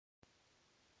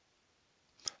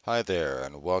Hi there,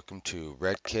 and welcome to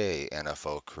Red-K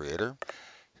NFO Creator.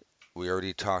 We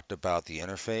already talked about the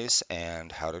interface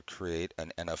and how to create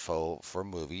an NFO for a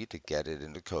movie to get it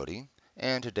into Kodi.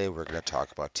 And today we're going to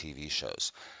talk about TV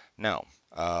shows. Now,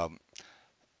 um,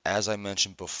 as I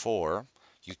mentioned before,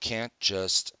 you can't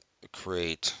just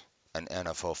create an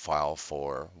NFO file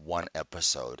for one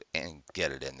episode and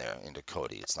get it in there into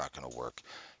Kodi. It's not going to work.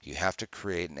 You have to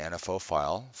create an NFO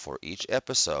file for each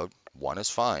episode. One is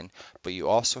fine, but you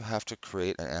also have to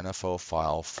create an NFO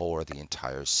file for the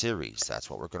entire series. That's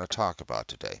what we're going to talk about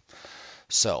today.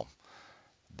 So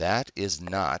that is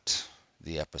not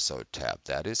the episode tab.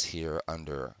 That is here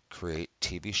under create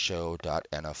TV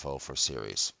show.nfo for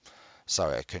series.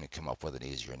 Sorry, I couldn't come up with an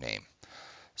easier name.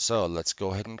 So let's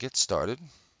go ahead and get started.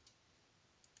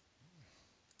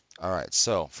 All right,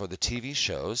 so for the TV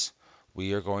shows,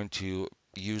 we are going to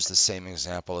use the same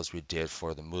example as we did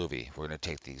for the movie. We're going to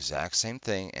take the exact same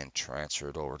thing and transfer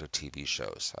it over to TV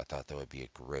shows. I thought that would be a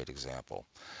great example.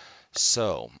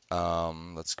 So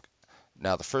let's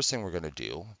now the first thing we're going to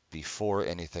do before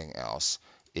anything else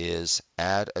is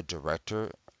add a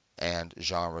director and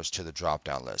genres to the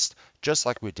drop-down list, just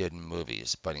like we did in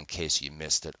movies, but in case you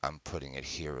missed it, I'm putting it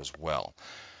here as well.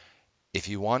 If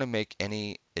you want to make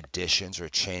any additions or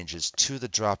changes to the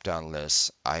drop-down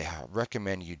list, I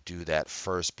recommend you do that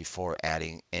first before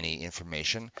adding any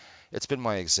information. It's been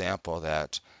my example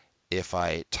that if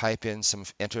I type in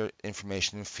enter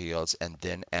information in fields and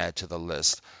then add to the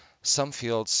list, some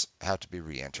fields have to be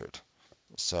re-entered.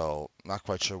 So not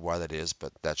quite sure why that is,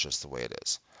 but that's just the way it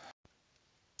is.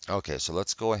 Okay, so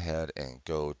let's go ahead and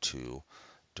go to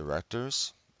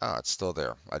directors. Ah, it's still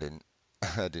there. I didn't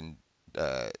I didn't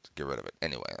get rid of it.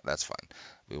 Anyway, that's fine.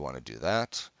 We want to do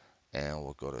that, and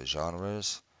we'll go to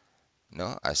genres.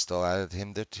 No, I still added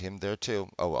him there too.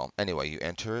 Oh well. Anyway, you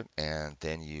enter it, and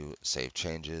then you save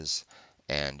changes,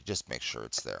 and just make sure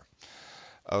it's there.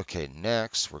 Okay,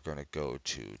 next we're going to go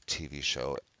to TV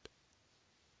show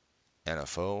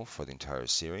NFO for the entire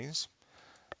series,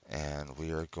 and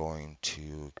we are going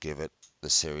to give it the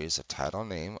series a title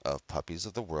name of Puppies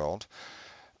of the World.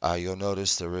 You'll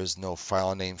notice there is no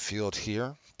file name field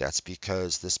here. That's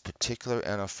because this particular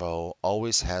NFO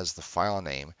always has the file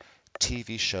name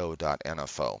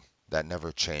tvshow.nfo. That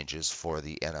never changes for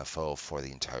the NFO for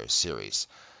the entire series.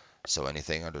 So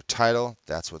anything under title,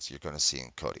 that's what you're going to see in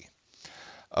Kodi.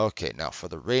 Okay, now for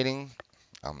the rating,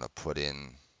 I'm going to put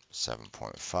in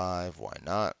 7.5. Why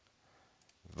not?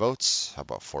 Votes, how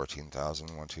about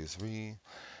 14,123?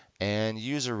 And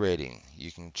user rating,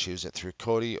 you can choose it through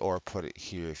Kodi or put it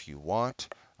here if you want.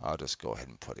 I'll just go ahead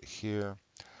and put it here.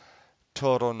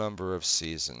 Total number of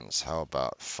seasons, how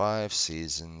about 5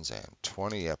 seasons and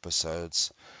 20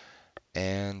 episodes?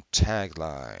 And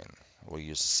tagline, we'll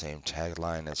use the same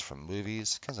tagline as from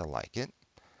movies because I like it.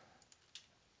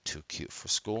 Too cute for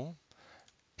school.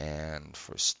 And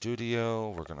for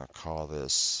studio, we're going to call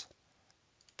this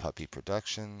Puppy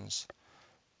Productions.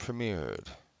 Premiered,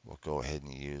 we'll go ahead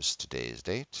and use today's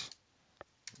date.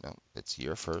 No, it's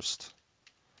year first,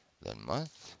 then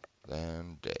month,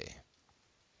 then day.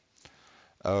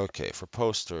 Okay, for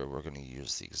poster, we're going to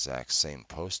use the exact same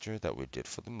poster that we did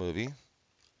for the movie.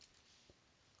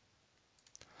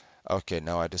 Okay,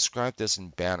 now I described this in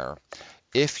banner.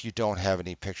 If you don't have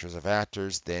any pictures of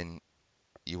actors, then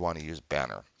you want to use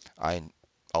banner. I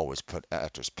always put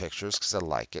actors' pictures because I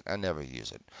like it. I never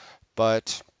use it.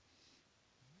 But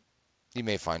you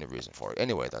may find a reason for it.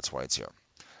 Anyway, that's why it's here.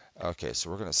 Okay, so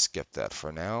we're going to skip that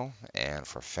for now. And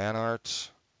for fan art,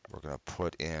 we're going to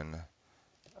put in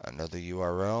another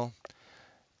URL.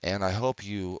 And I hope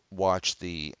you watch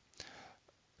the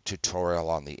tutorial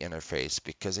on the interface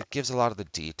because it gives a lot of the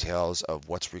details of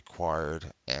what's required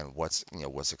and what's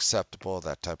acceptable,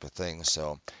 that type of thing.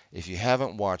 So if you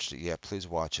haven't watched it yet, please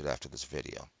watch it after this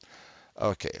video.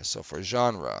 Okay, so for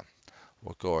genre,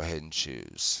 we'll go ahead and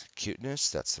choose cuteness.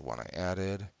 That's the one I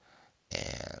added.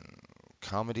 And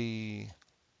comedy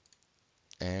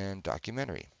and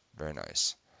documentary. Very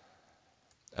nice.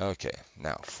 Okay,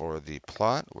 now for the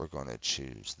plot, we're going to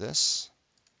choose this.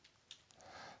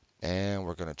 And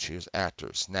we're going to choose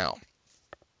actors. Now,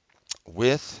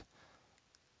 with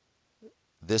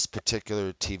this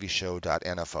particular TV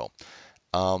show.nfo,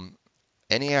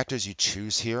 any actors you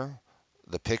choose here,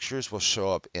 the pictures will show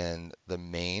up in the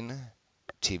main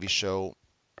TV show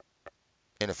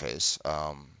interface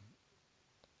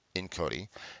in Kodi,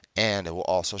 and it will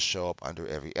also show up under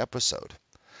every episode.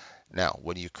 Now,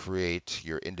 when you create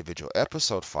your individual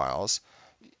episode files,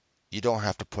 you don't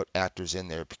have to put actors in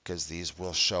there because these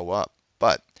will show up,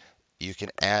 but you can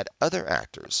add other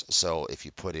actors. So if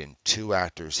you put in 2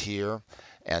 actors here,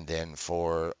 and then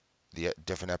for the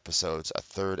different episodes a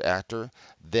third actor,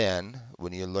 then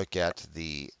when you look at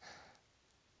the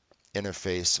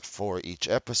interface for each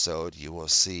episode, you will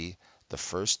see the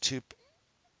first two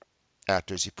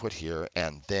actors you put here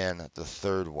and then the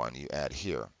third one you add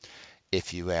here.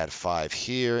 If you add 5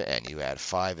 here and you add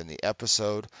 5 in the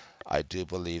episode, I do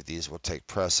believe these will take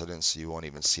precedence, so you won't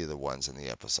even see the ones in the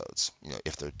episodes,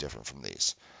 if they're different from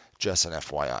these. Just an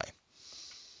FYI.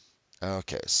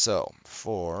 Okay, so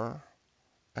for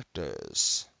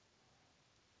actors.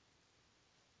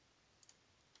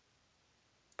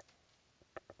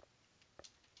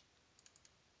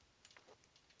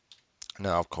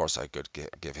 Now, of course, I could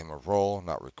give him a role,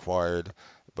 not required,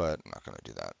 but I'm not going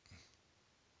to do that.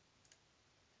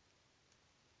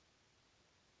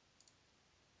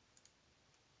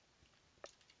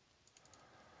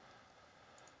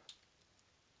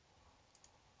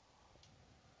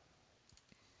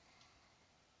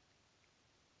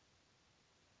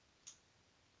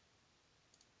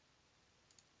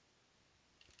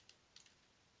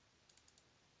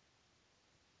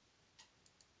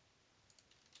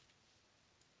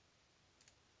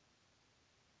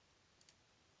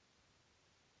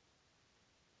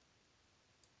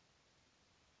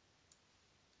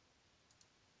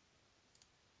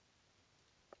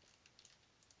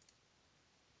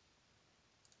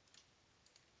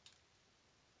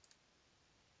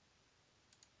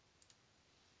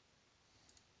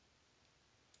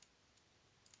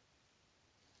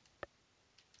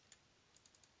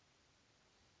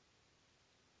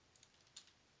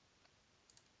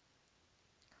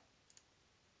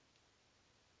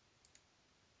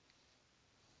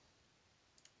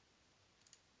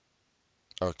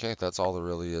 Okay, that's all there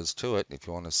really is to it. If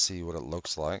you want to see what it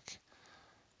looks like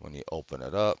when you open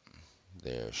it up,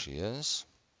 there she is.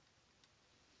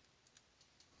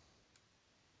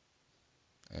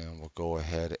 And we'll go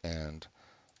ahead and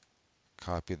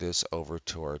copy this over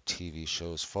to our TV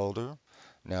shows folder.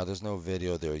 Now, there's no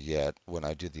video there yet. When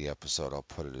I do the episode, I'll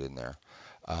put it in there.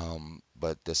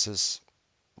 But this is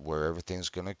where everything's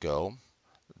going to go.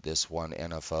 This one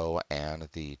NFO and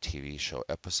the TV show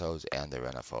episodes and their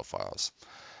NFO files.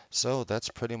 So that's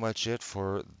pretty much it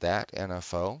for that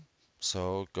NFO.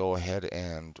 So go ahead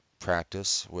and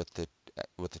practice with the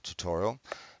tutorial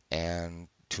and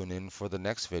tune in for the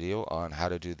next video on how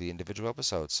to do the individual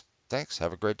episodes. Thanks.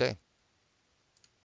 Have a great day.